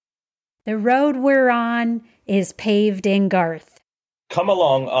The road we're on is paved in Garth. Come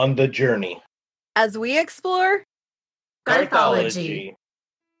along on the journey as we explore Garthology.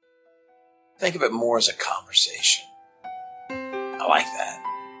 Think of it more as a conversation. I like that.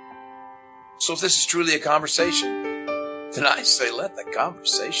 So if this is truly a conversation, then I say let the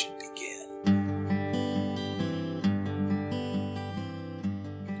conversation begin.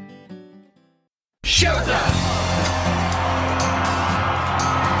 Showtime!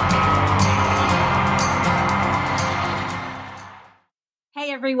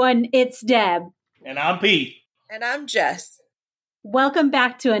 Hey everyone, it's Deb. And I'm Pete. And I'm Jess. Welcome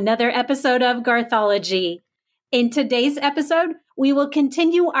back to another episode of Garthology. In today's episode, we will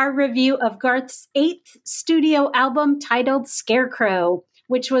continue our review of Garth's 8th studio album titled Scarecrow,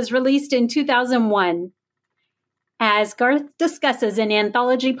 which was released in 2001. As Garth discusses in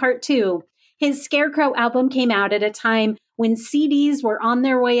Anthology Part 2, his Scarecrow album came out at a time when CDs were on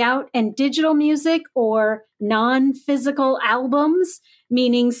their way out and digital music, or non-physical albums,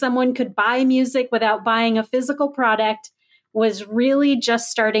 meaning someone could buy music without buying a physical product, was really just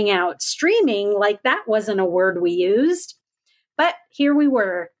starting out. Streaming, like that wasn't a word we used. But here we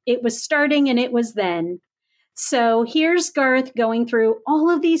were. It was starting and it was then. So here's Garth going through all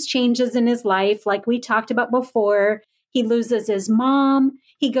of these changes in his life, like we talked about before. He loses his mom.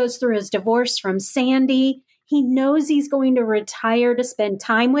 He goes through his divorce from Sandy. He knows he's going to retire to spend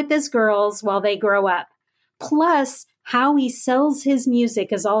time with his girls while they grow up. Plus, how he sells his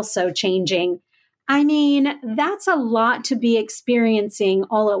music is also changing. I mean, that's a lot to be experiencing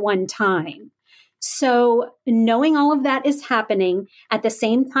all at one time. So, knowing all of that is happening at the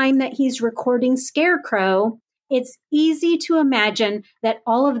same time that he's recording Scarecrow, it's easy to imagine that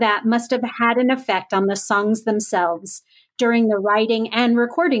all of that must have had an effect on the songs themselves during the writing and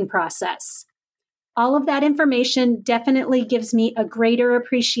recording process. All of that information definitely gives me a greater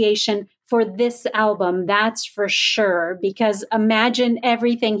appreciation for this album, that's for sure, because imagine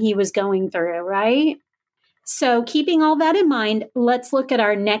everything he was going through, right? So keeping all that in mind, let's look at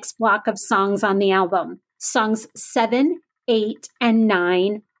our next block of songs on the album. Songs 7, 8, and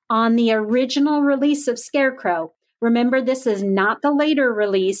 9 on the original release of Scarecrow. Remember, this is not the later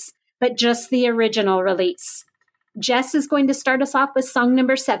release, but just the original release. Jess is going to start us off with song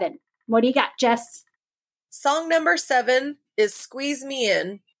number 7. What do you got, Jess? Song number 7 is Squeeze Me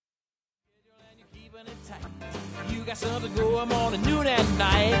In. You got something going morning, noon, and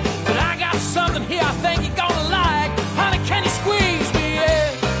night. But I got something here I think you're gonna like. Honey, can you squeeze me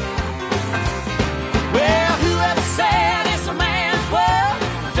in? Well, whoever said it's a man's world,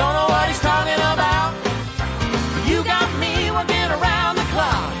 don't know what he's talking about. You got me working around the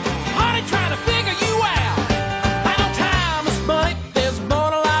clock, honey, trying to figure you out. I know time is money, there's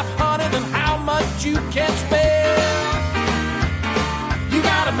more to life, honey, than how much you can spend. You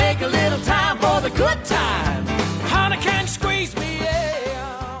gotta make a little time for the good time. Honey, can you squeeze me in?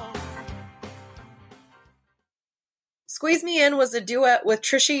 Squeeze Me In was a duet with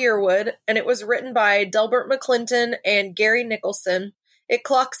Trisha Yearwood, and it was written by Delbert McClinton and Gary Nicholson. It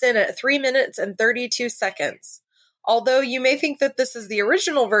clocks in at 3 minutes and 32 seconds. Although you may think that this is the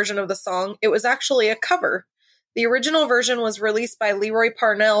original version of the song, it was actually a cover. The original version was released by Leroy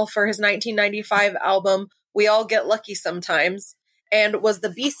Parnell for his 1995 album, We All Get Lucky Sometimes, and was the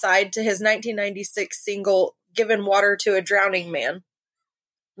B-side to his 1996 single, Given Water to a Drowning Man.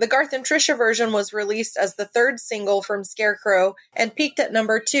 The Garth and Trisha version was released as the third single from Scarecrow and peaked at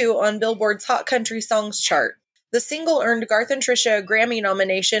number 2 on Billboard's Hot Country Songs chart. The single earned Garth and Trisha a Grammy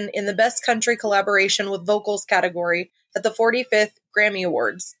nomination in the Best Country Collaboration with Vocals category at the 45th Grammy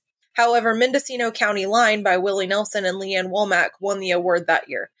Awards. However, Mendocino County Line by Willie Nelson and Leanne Womack won the award that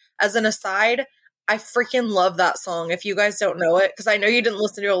year. As an aside, I freaking love that song, if you guys don't know it, because I know you didn't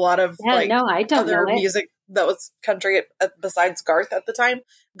listen to a lot of other music that was country besides Garth at the time.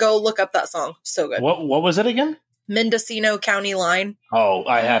 Go look up that song. So good. What was it again? Mendocino County Line. Oh,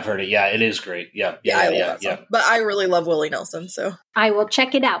 I have heard it. Yeah, it is great. Yeah. I love that song. But I really love Willie Nelson, so I will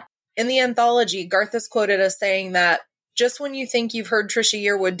check it out. In the anthology, Garth is quoted as saying that just when you think you've heard Trisha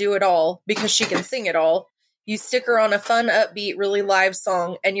Yearwood do it all because she can sing it all, you stick her on a fun, upbeat, really live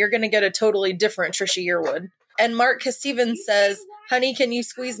song, and you're going to get a totally different Trisha Yearwood. And Mark Stevens says, honey, can you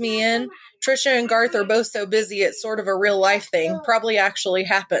squeeze me in? Trisha and Garth are both so busy, it's sort of a real life thing. Probably actually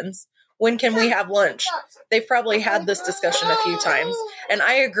happens. When can we have lunch? They've probably had this discussion a few times. And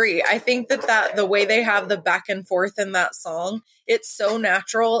I agree. I think that the way they have the back and forth in that song, it's so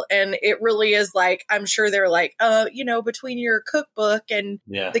natural. And it really is like, I'm sure they're like, between your cookbook and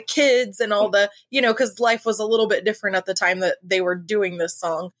the kids and all the, because life was a little bit different at the time that they were doing this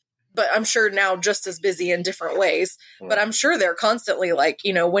song. but I'm sure now just as busy in different ways. But I'm sure they're constantly like,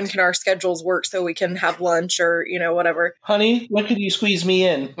 when can our schedules work so we can have lunch or, whatever. Honey, when could you squeeze me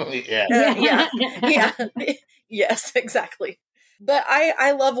in? Yeah. Yeah. Yes, exactly. But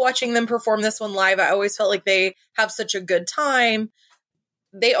I love watching them perform this one live. I always felt like they have such a good time.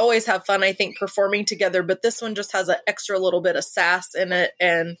 They always have fun, I think, performing together. But this one just has an extra little bit of sass in it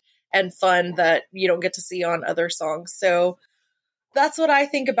and fun that you don't get to see on other songs. So that's what I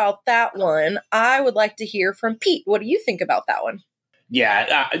think about that one. I would like to hear from Pete. What do you think about that one?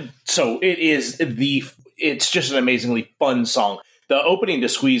 Yeah. So it's just an amazingly fun song. The opening to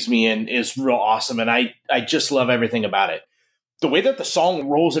Squeeze Me In is real awesome. And I just love everything about it. The way that the song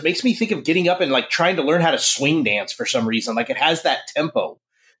rolls, it makes me think of getting up and like trying to learn how to swing dance for some reason. Like it has that tempo.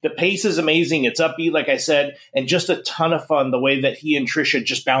 The pace is amazing. It's upbeat, like I said, and just a ton of fun. The way that he and Trisha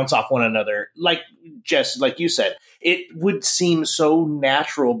just bounce off one another. Like Jess, like you said, it would seem so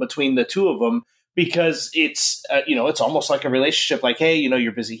natural between the two of them because it's, it's almost like a relationship. Like, hey,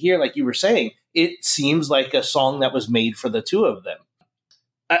 you're busy here. Like you were saying, it seems like a song that was made for the two of them.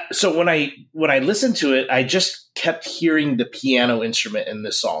 So when I listened to it, I just kept hearing the piano instrument in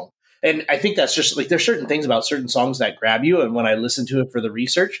this song. And I think that's just like, there's certain things about certain songs that grab you. And when I listened to it for the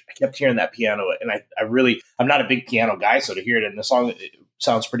research, I kept hearing that piano. And I'm not a big piano guy. So to hear it in the song, it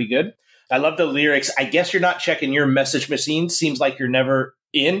sounds pretty good. I love the lyrics. I guess you're not checking your message machine. Seems like you're never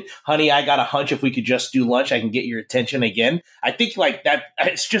in. Honey, I got a hunch if we could just do lunch, I can get your attention again. I think like that.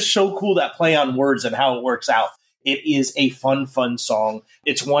 It's just so cool, that play on words and how it works out. It is a fun song.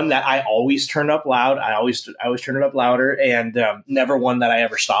 It's one that I always turn up loud. I always turn it up louder, and never one that I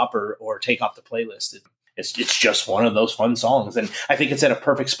ever stop or take off the playlist. It's just one of those fun songs, and I think it's at a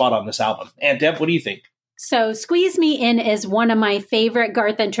perfect spot on this album. And Deb, what do you think? So Squeeze Me In is one of my favorite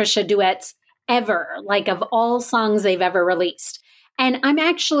Garth and Trisha duets ever, like of all songs they've ever released. And I'm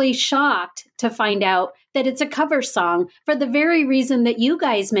actually shocked to find out that it's a cover song for the very reason that you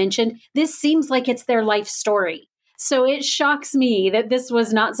guys mentioned. This seems like it's their life story. So it shocks me that this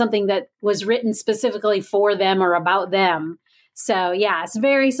was not something that was written specifically for them or about them. So yeah, it's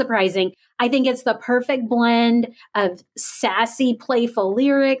very surprising. I think it's the perfect blend of sassy, playful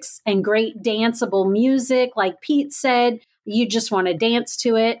lyrics and great danceable music. Like Pete said, you just want to dance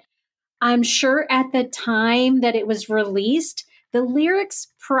to it. I'm sure at the time that it was released, the lyrics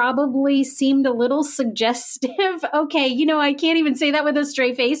probably seemed a little suggestive. Okay, I can't even say that with a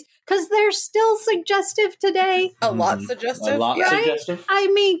straight face because they're still suggestive today. A lot suggestive. A lot suggestive. I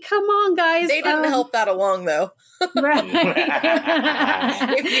mean, come on, guys. They didn't help that along, though. Right.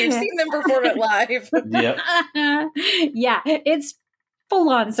 If you've seen them perform it live. Yep. Yeah, it's full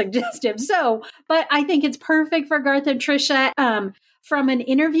on suggestive. So, but I think it's perfect for Garth and Trisha. From an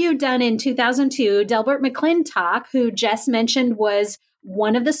interview done in 2002, Delbert McClintock, who Jess mentioned was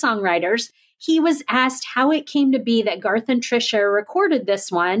one of the songwriters, he was asked how it came to be that Garth and Trisha recorded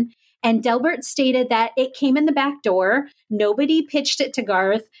this one. And Delbert stated that it came in the back door. Nobody pitched it to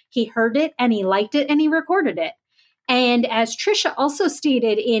Garth. He heard it and he liked it and he recorded it. And as Trisha also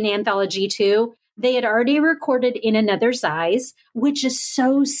stated in Anthology 2, they had already recorded In Another's Eyes, which is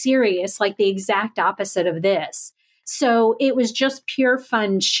so serious, like the exact opposite of this. So it was just pure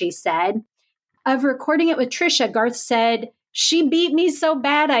fun, she said. Of recording it with Trisha, Garth said, "She beat me so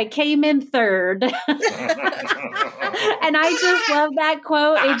bad I came in third." And I just love that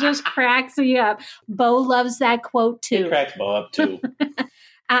quote. It just cracks me up. Bo loves that quote too. It cracks Bo up too.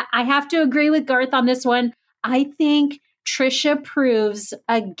 I have to agree with Garth on this one. I think Trisha proves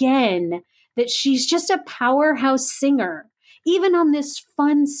again that she's just a powerhouse singer. Even on this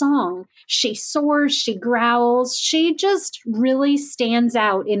fun song, she soars, she growls, she just really stands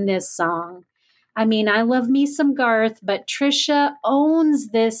out in this song. I mean, I love me some Garth, but Trisha owns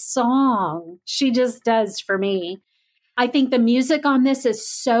this song. She just does for me. I think the music on this is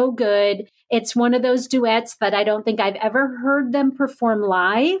so good. It's one of those duets that I don't think I've ever heard them perform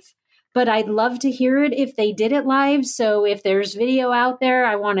live, but I'd love to hear it if they did it live. So if there's video out there,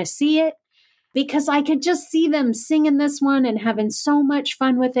 I want to see it. Because I could just see them singing this one and having so much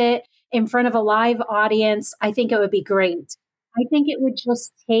fun with it in front of a live audience. I think it would be great. I think it would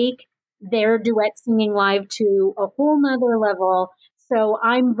just take their duet singing live to a whole nother level. So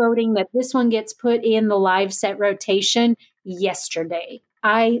I'm voting that this one gets put in the live set rotation yesterday.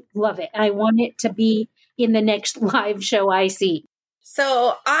 I love it. I want it to be in the next live show I see.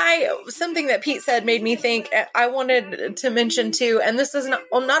 So something that Pete said made me think, I wanted to mention too, and this is not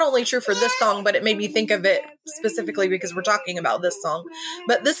only true for this song, but it made me think of it specifically because we're talking about this song.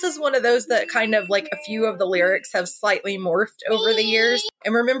 But this is one of those that kind of like a few of the lyrics have slightly morphed over the years.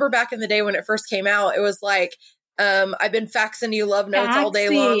 And remember back in the day when it first came out, it was like, I've been faxing you love notes all day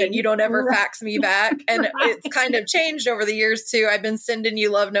long and you don't ever fax me back. And it's kind of changed over the years too. I've been sending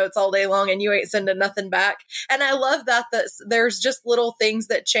you love notes all day long and you ain't sending nothing back. And I love that there's just little things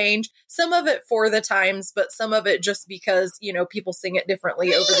that change. Some of it for the times, but some of it just because, you know, people sing it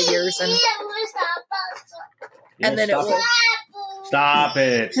differently over the years. And then it will. Stop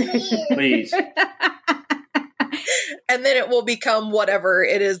it, please. And then it will become whatever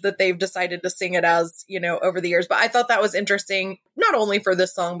it is that they've decided to sing it as, you know, over the years. But I thought that was interesting, not only for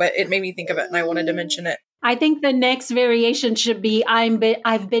this song, but it made me think of it and I wanted to mention it. I think the next variation should be I've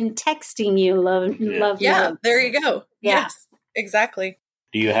been texting you love. Yeah, notes. there you go. Yeah. Yes, exactly.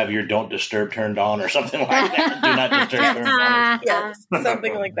 Do you have your don't disturb turned on or something like that? Do not disturb turned on. Yes,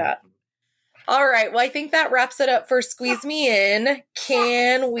 something like that. All right. Well, I think that wraps it up for Squeeze Me In.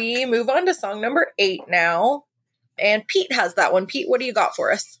 Can we move on to song number 8 now? And Pete has that one. Pete, what do you got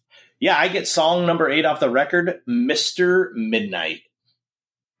for us? Yeah, I get song number 8 off the record, Mr. Midnight.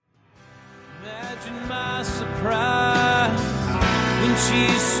 Imagine my surprise when she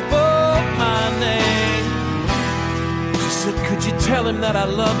spoke my name. She said, could you tell him that I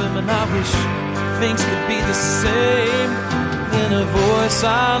love him and I wish things could be the same? Then a voice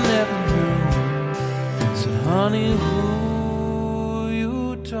I never knew said, honey, who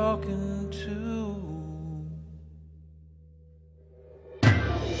you talking to?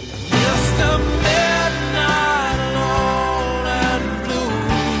 Mr. Midnight, alone and blue.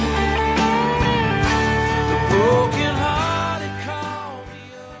 The broken-hearted call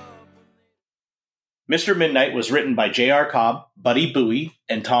me up. Mr. Midnight was written by J.R. Cobb, Buddy Bowie,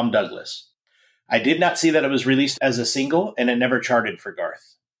 and Tom Douglas. I did not see that it was released as a single, and it never charted for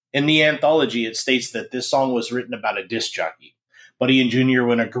Garth. In the anthology, it states that this song was written about a disc jockey. Buddy and Junior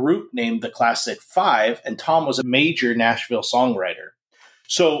were in a group named the Classic Five, and Tom was a major Nashville songwriter.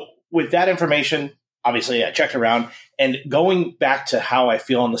 So with that information, obviously I checked around, and going back to how I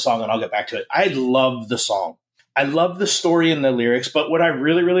feel on the song, and I'll get back to it, I love the song. I love the story and the lyrics, but what I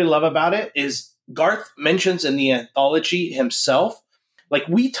really, really love about it is Garth mentions in the anthology himself, like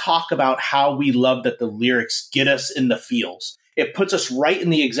we talk about how we love that the lyrics get us in the feels. It puts us right in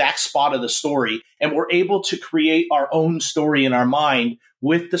the exact spot of the story, and we're able to create our own story in our mind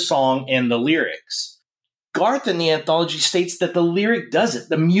with the song and the lyrics. Garth in the anthology states that the lyric does it.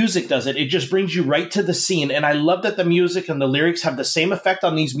 The music does it. It just brings you right to the scene. And I love that the music and the lyrics have the same effect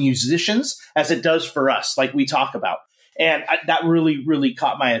on these musicians as it does for us, like we talk about. And that really, really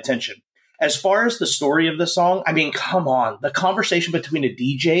caught my attention. As far as the story of the song, I mean, come on. The conversation between a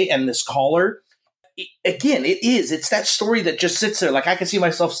DJ and this caller, again, it's that story that just sits there. Like I can see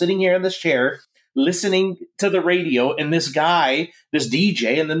myself sitting here in this chair, listening to the radio, and this guy, this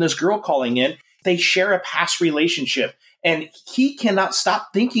DJ, and then this girl calling in. They share a past relationship, and he cannot stop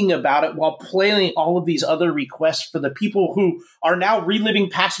thinking about it while playing all of these other requests for the people who are now reliving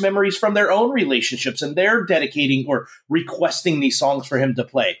past memories from their own relationships, and they're dedicating or requesting these songs for him to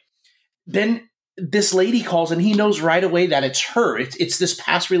play. Then this lady calls, and he knows right away that it's her. It's this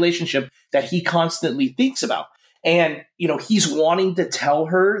past relationship that he constantly thinks about. And, you know, he's wanting to tell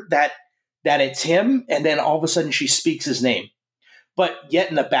her that it's him, and then all of a sudden she speaks his name. But yet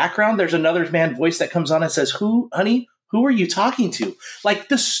in the background, there's another man voice that comes on and says, who are you talking to? Like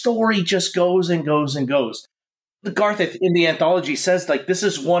the story just goes and goes and goes. Garth in the anthology says like this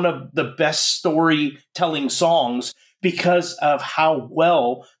is one of the best storytelling songs because of how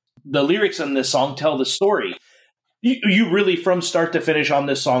well the lyrics in this song tell the story. You really, from start to finish on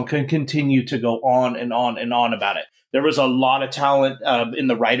this song, can continue to go on and on and on about it. There was a lot of talent in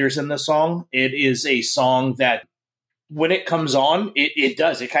the writers in this song. It is a song that when it comes on, it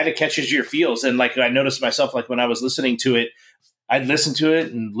does. It kind of catches your feels. And like I noticed myself, like when I was listening to it, I'd listen to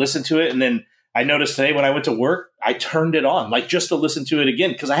it. And then I noticed today when I went to work, I turned it on like just to listen to it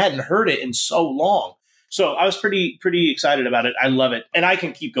again because I hadn't heard it in so long. So I was pretty excited about it. I love it. And I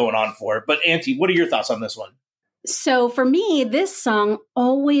can keep going on for it. But Auntie, what are your thoughts on this one? So for me, this song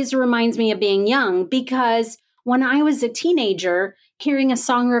always reminds me of being young because when I was a teenager, hearing a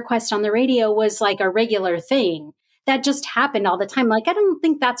song request on the radio was like a regular thing. That just happened all the time. Like, I don't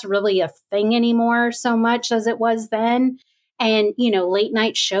think that's really a thing anymore so much as it was then. And, you know, late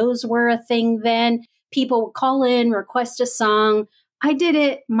night shows were a thing then. People would call in, request a song. I did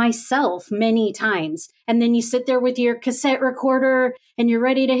it myself many times. And then you sit there with your cassette recorder and you're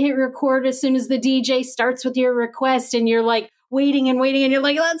ready to hit record as soon as the DJ starts with your request. And you're like waiting and you're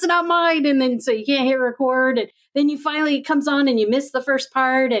like, that's not mine. And then so you can't hit record. And then you finally, it comes on and you miss the first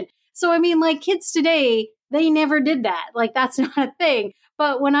part. And so, I mean, like kids today, they never did that. Like, that's not a thing.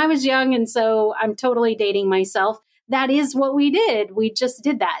 But when I was young, and so I'm totally dating myself, that is what we did. We just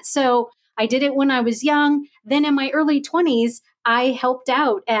did that. So I did it when I was young. Then in my early 20s, I helped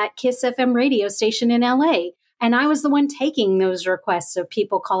out at Kiss FM radio station in LA. And I was the one taking those requests of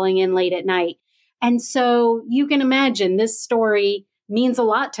people calling in late at night. And so you can imagine this story means a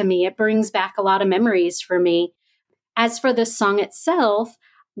lot to me. It brings back a lot of memories for me. As for the song itself,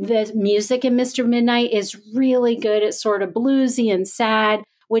 the music in Mr. Midnight is really good. It's sort of bluesy and sad,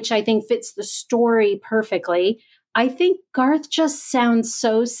 which I think fits the story perfectly. I think Garth just sounds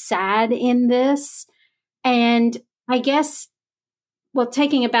so sad in this. And I guess, well,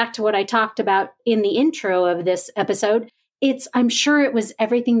 taking it back to what I talked about in the intro of this episode, I'm sure it was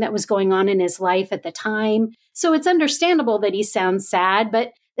everything that was going on in his life at the time. So it's understandable that he sounds sad,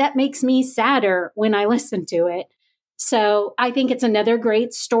 but that makes me sadder when I listen to it. So I think it's another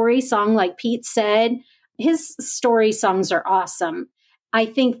great story song. Like Pete said, his story songs are awesome. I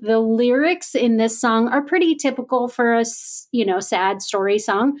think the lyrics in this song are pretty typical for a, sad story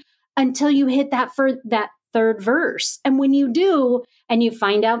song until you hit that third verse. And when you do, and you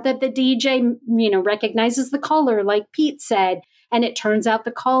find out that the DJ, recognizes the caller, like Pete said, and it turns out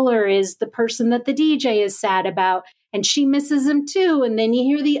the caller is the person that the DJ is sad about, and she misses him too. And then you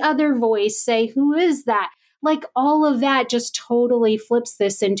hear the other voice say, "Who is that?" Like all of that just totally flips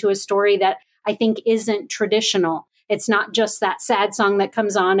this into a story that I think isn't traditional. It's not just that sad song that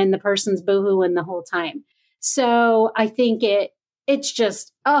comes on and the person's boohooing the whole time. So I think it's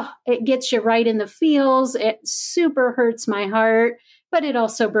just, it gets you right in the feels. It super hurts my heart, but it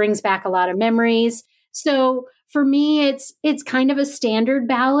also brings back a lot of memories. So for me, it's kind of a standard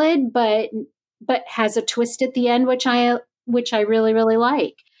ballad, but has a twist at the end, which I really, really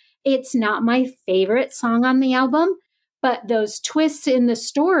like. It's not my favorite song on the album, but those twists in the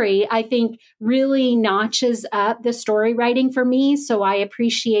story, I think, really notches up the story writing for me. So I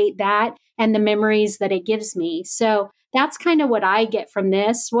appreciate that and the memories that it gives me. So that's kind of what I get from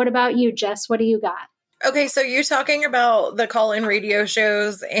this. What about you, Jess? What do you got? Okay, so you're talking about the call-in radio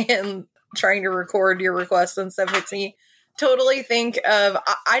shows and trying to record your requests and stuff. Makes me totally think of,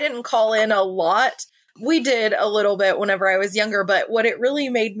 I didn't call in a lot. We did a little bit whenever I was younger, but what it really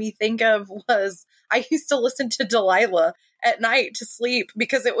made me think of was I used to listen to Delilah at night to sleep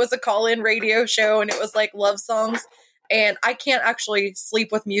because it was a call-in radio show and it was like love songs. And I can't actually sleep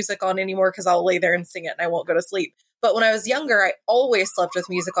with music on anymore because I'll lay there and sing it and I won't go to sleep. But when I was younger, I always slept with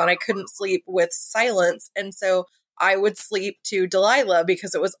music on. I couldn't sleep with silence. And so I would sleep to Delilah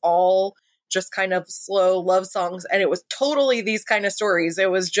because it was all just kind of slow love songs. And it was totally these kind of stories.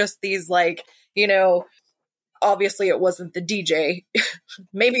 It was just these obviously it wasn't the DJ.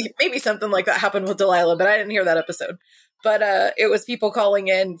 maybe something like that happened with Delilah, but I didn't hear that episode. But it was people calling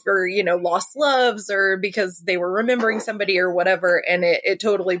in for, lost loves or because they were remembering somebody or whatever. And it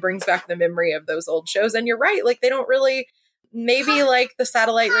totally brings back the memory of those old shows. And you're right. Like they don't really, maybe like the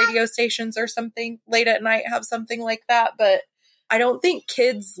satellite radio stations or something late at night have something like that. But I don't think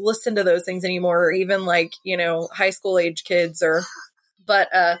kids listen to those things anymore, or even high school age kids but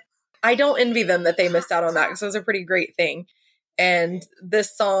I don't envy them that they missed out on that because it was a pretty great thing. And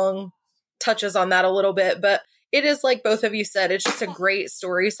this song touches on that a little bit, but it is like both of you said, it's just a great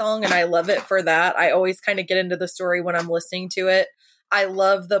story song and I love it for that. I always kind of get into the story when I'm listening to it. I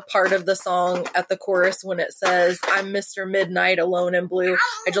love the part of the song at the chorus when it says, "I'm Mr. Midnight alone in blue."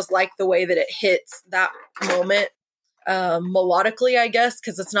 I just like the way that it hits that moment melodically, I guess,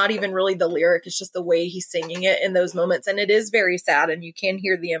 because it's not even really the lyric. It's just the way he's singing it in those moments. And it is very sad and you can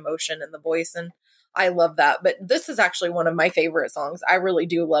hear the emotion in the voice. And I love that. But this is actually one of my favorite songs. I really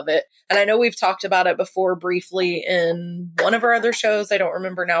do love it. And I know we've talked about it before briefly in one of our other shows. I don't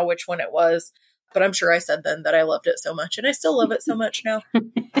remember now which one it was, but I'm sure I said then that I loved it so much. And I still love it so much now.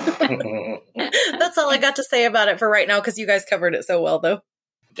 That's all I got to say about it for right now, because you guys covered it so well, though.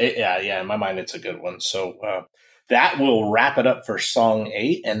 Yeah. In my mind, it's a good one. So that will wrap it up for song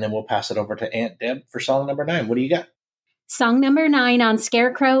 8, and then we'll pass it over to Aunt Deb for song number 9. What do you got? Song number 9 on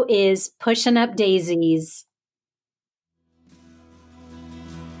Scarecrow is Pushing Up Daisies.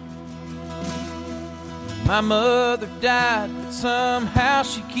 My mother died, but somehow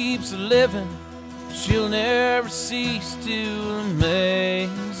she keeps living. She'll never cease to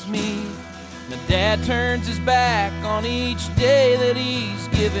amaze me. My dad turns his back on each day that he's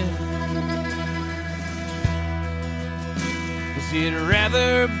given, 'cause he'd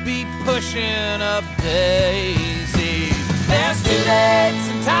rather be pushing up daisies. There's 2 dates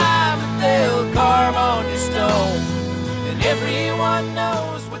in time that they'll carve on your stone, and everyone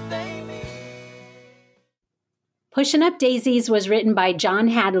knows what they mean. Pushin' Up Daisies was written by John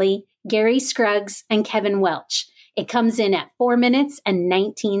Hadley, Gary Scruggs, and Kevin Welch. It comes in at 4 minutes and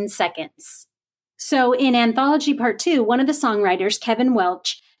 19 seconds. So in Anthology Part 2, one of the songwriters, Kevin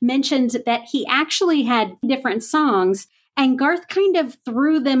Welch, mentioned that he actually had different songs, and Garth kind of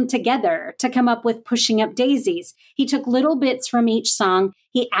threw them together to come up with Pushing Up Daisies. He took little bits from each song,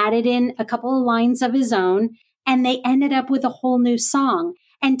 he added in a couple of lines of his own, and they ended up with a whole new song.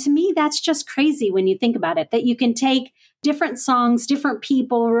 And to me, that's just crazy when you think about it, that you can take different songs, different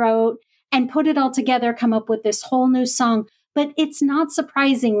people wrote, and put it all together, come up with this whole new song. But it's not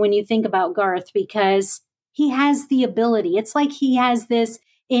surprising when you think about Garth, because he has the ability. It's like he has this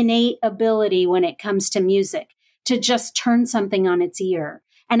innate ability when it comes to music to just turn something on its ear.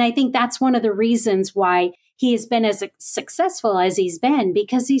 And I think that's one of the reasons why he has been as successful as he's been,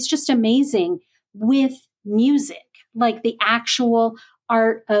 because he's just amazing with music. Like the actual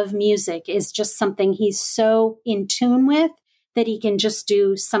art of music is just something he's so in tune with that he can just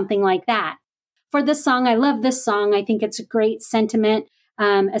do something like that. For this song, I love this song. I think it's a great sentiment,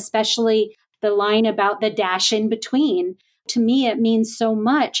 especially the line about the dash in between. To me, it means so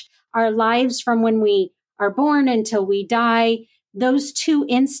much. Our lives from when we are born until we die, those two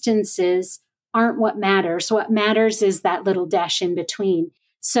instances aren't what matters. What matters is that little dash in between.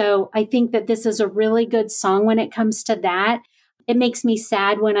 So I think that this is a really good song when it comes to that. It makes me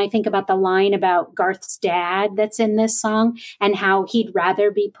sad when I think about the line about Garth's dad that's in this song and how he'd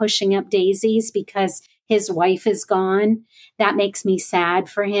rather be pushing up daisies because his wife is gone. That makes me sad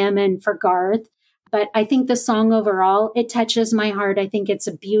for him and for Garth. But I think the song overall, it touches my heart. I think it's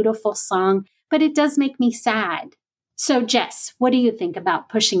a beautiful song, but it does make me sad. So Jess, what do you think about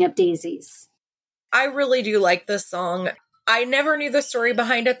Pushing Up Daisies? I really do like this song. I never knew the story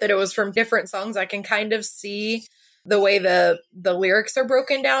behind it, that it was from different songs. I can kind of see the way the lyrics are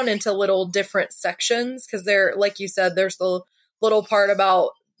broken down into little different sections, because they're, like you said, there's the little part about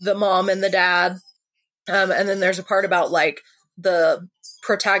the mom and the dad, and then there's a part about like the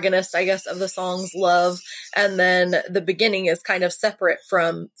protagonist, I guess, of the song's love, and then the beginning is kind of separate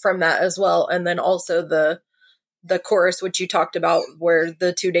from that as well, and then also the chorus, which you talked about, where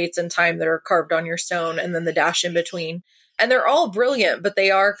the 2 dates in time that are carved on your stone, and then the dash in between, and they're all brilliant, but they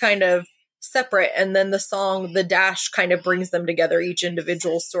are kind of separate. And then the song, the dash, kind of brings them together, each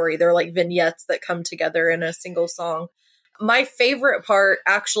individual story. They're like vignettes that come together in a single song. My favorite part,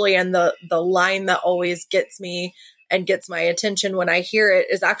 actually, and the line that always gets me and gets my attention when I hear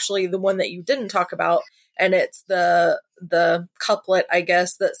it, is actually the one that you didn't talk about. And it's the couplet, I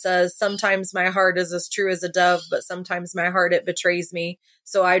guess, that says, "Sometimes my heart is as true as a dove, but sometimes my heart, it betrays me.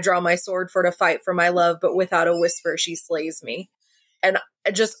 So I draw my sword for to fight for my love, but without a whisper she slays me." And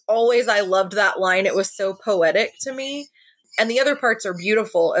just always, I loved that line. It was so poetic to me. And the other parts are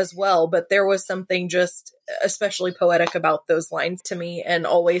beautiful as well, but there was something just especially poetic about those lines to me, and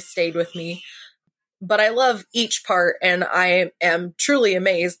always stayed with me. But I love each part, and I am truly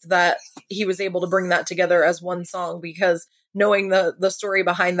amazed that he was able to bring that together as one song, because knowing the story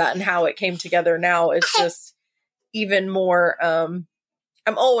behind that and how it came together now is just even more,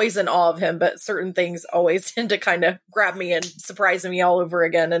 I'm always in awe of him, but certain things always tend to kind of grab me and surprise me all over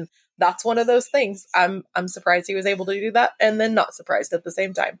again. And that's one of those things. I'm surprised he was able to do that, and then not surprised at the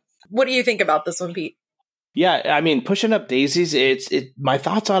same time. What do you think about this one, Pete? Yeah, I mean, Pushing Up Daisies, my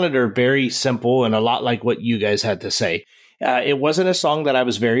thoughts on it are very simple and a lot like what you guys had to say. It wasn't a song that I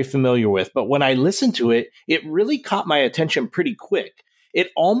was very familiar with, but when I listened to it, it really caught my attention pretty quick.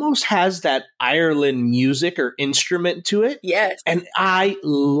 It almost has that Ireland music or instrument to it. Yes. And I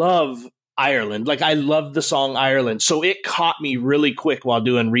love Ireland. Like, I love the song Ireland. So it caught me really quick while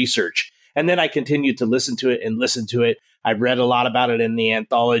doing research. And then I continued to listen to it and listen to it. I read a lot about it in the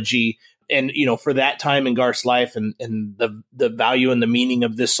anthology. And, you know, for that time in Garth's life, and the value and the meaning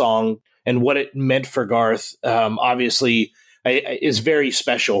of this song and what it meant for Garth, obviously is very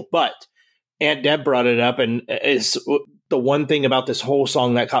special. But Aunt Deb brought it up, and is the one thing about this whole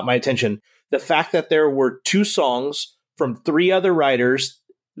song that caught my attention. The fact that there were 2 songs from 3 other writers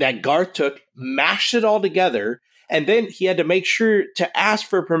that Garth took, mashed it all together, and then he had to make sure to ask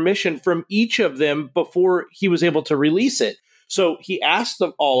for permission from each of them before he was able to release it. So he asked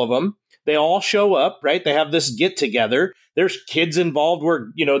of all of them. They all show up, right? They have this get together. There's kids involved where,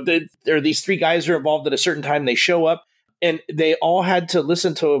 you know, there are these 3 guys who are involved at a certain time. They show up, and they all had to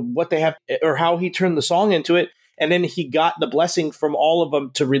listen to what they have, or how he turned the song into it. And then he got the blessing from all of them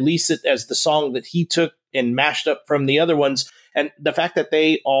to release it as the song that he took and mashed up from the other ones. And the fact that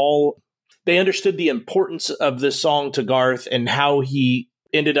they understood the importance of this song to Garth and how he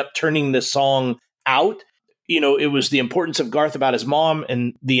ended up turning this song out. You know, it was the importance of Garth about his mom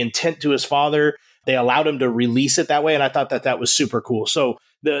and the intent to his father. They allowed him to release it that way. And I thought that was super cool. So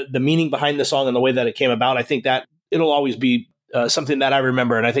the meaning behind the song and the way that it came about, I think that it'll always be something that I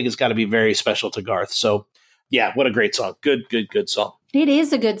remember. And I think it's got to be very special to Garth. So yeah, what a great song. Good song. It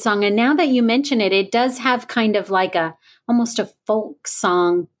is a good song. And now that you mention it, it does have kind of like almost a folk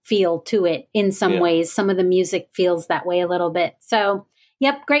song feel to it in some ways. Some of the music feels that way a little bit. So,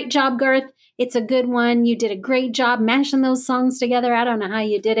 yep, great job, Garth. It's a good one. You did a great job mashing those songs together. I don't know how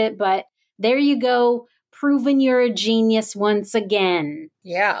you did it, but there you go. Proving you're a genius once again.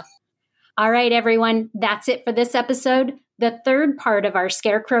 Yeah. All right, everyone. That's it for this episode. The third part of our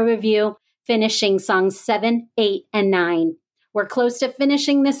Scarecrow review, finishing songs 7, 8, and 9. We're close to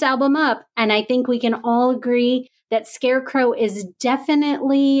finishing this album up, and I think we can all agree that Scarecrow is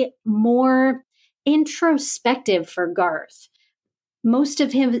definitely more introspective for Garth. Most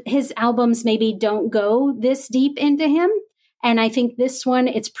of his albums maybe don't go this deep into him, and I think this one,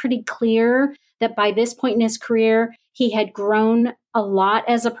 it's pretty clear that by this point in his career, he had grown a lot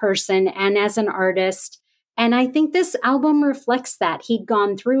as a person and as an artist, and I think this album reflects that. He'd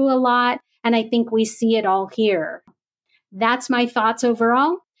gone through a lot, and I think we see it all here. That's my thoughts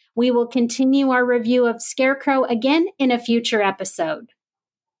overall. We will continue our review of Scarecrow again in a future episode.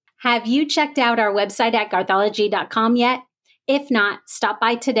 Have you checked out our website at garthology.com yet? If not, stop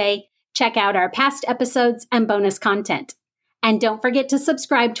by today, check out our past episodes and bonus content. And don't forget to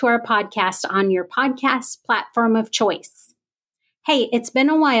subscribe to our podcast on your podcast platform of choice. Hey, it's been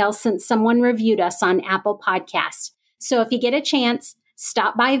a while since someone reviewed us on Apple Podcasts. So if you get a chance,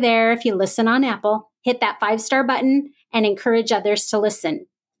 stop by there if you listen on Apple, hit that 5-star button, and encourage others to listen.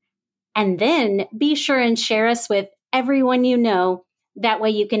 And then be sure and share us with everyone you know. That way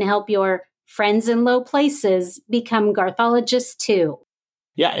you can help your friends in low places become Garthologists too.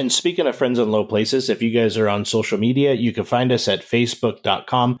 Yeah, and speaking of friends in low places, if you guys are on social media, you can find us at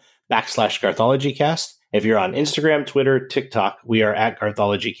facebook.com/GarthologyCast. If you're on Instagram, Twitter, TikTok, we are at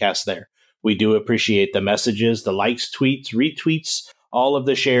GarthologyCast there. We do appreciate the messages, the likes, tweets, retweets, all of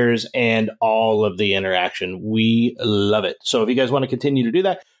the shares, and all of the interaction. We love it. So if you guys want to continue to do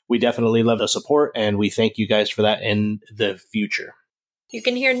that, we definitely love the support, and we thank you guys for that in the future. You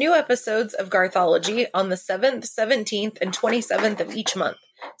can hear new episodes of Garthology on the 7th, 17th, and 27th of each month.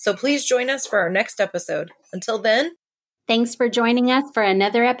 So please join us for our next episode. Until then, thanks for joining us for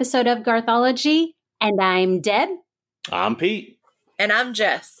another episode of Garthology. And I'm Deb. I'm Pete. And I'm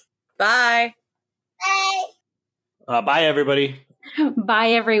Jess. Bye. Bye, everybody.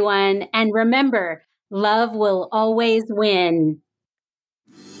 Bye, everyone. And remember, love will always win.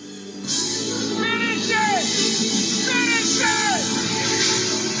 Finish it! Finish it!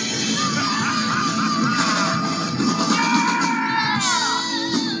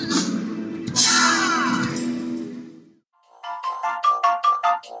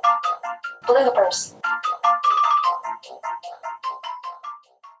 Bloopers.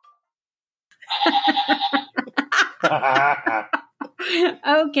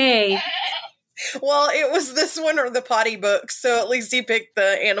 Okay. Well, it was this one or the potty book, so at least he picked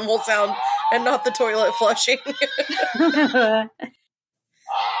the animal sound and not the toilet flushing.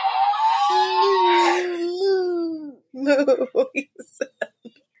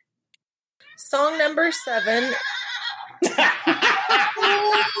 Song number 7.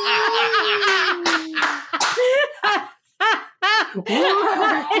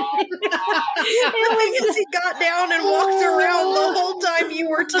 It was he got down and walked around the whole time you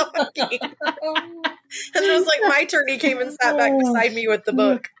were talking. And it was like my turn. He came and sat back beside me with the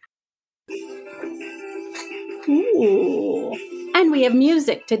book. Ooh. And we have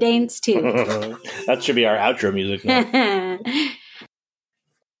music to dance to. That should be our outro music now.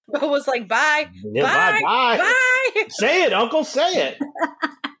 But was like, bye, Yeah, bye, bye. bye. Say it, Uncle, say it.